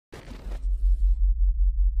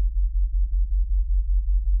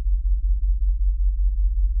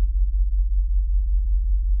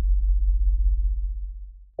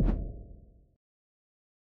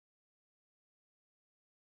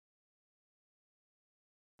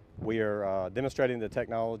We are demonstrating the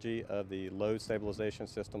technology of the load stabilization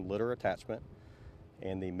system litter attachment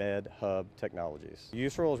and the Med Hub technologies.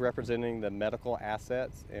 USROL is representing the medical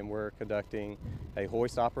assets, and we're conducting a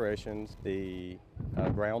hoist operations. The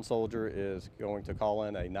ground soldier is going to call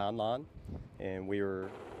in a 9-line, and we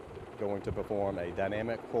are going to perform a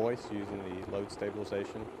dynamic hoist using the load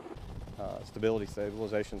stabilization, stability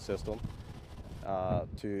stabilization system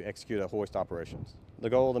to execute a hoist operations. The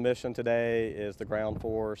goal of the mission today is the ground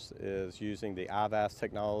force is using the IVAS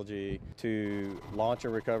technology to launch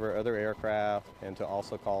and recover other aircraft and to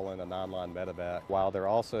also call in a 9-line Medevac, while they're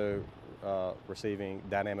also receiving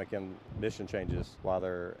dynamic mission changes while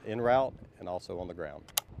they're en route and also on the ground.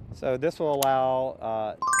 So this will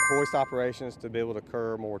allow hoist operations to be able to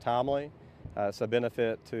occur more timely. It's a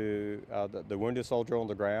benefit to the wounded soldier on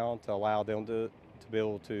the ground to allow them to be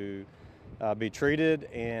able to be treated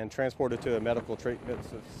and transported to a medical treatment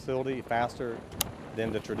facility faster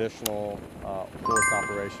than the traditional hoist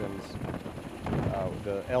operations.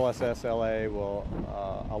 The LSSLA will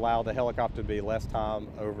allow the helicopter to be less time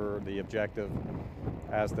over the objective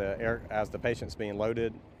as the patient's being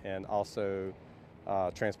loaded and also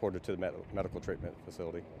transported to the medical treatment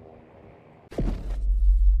facility.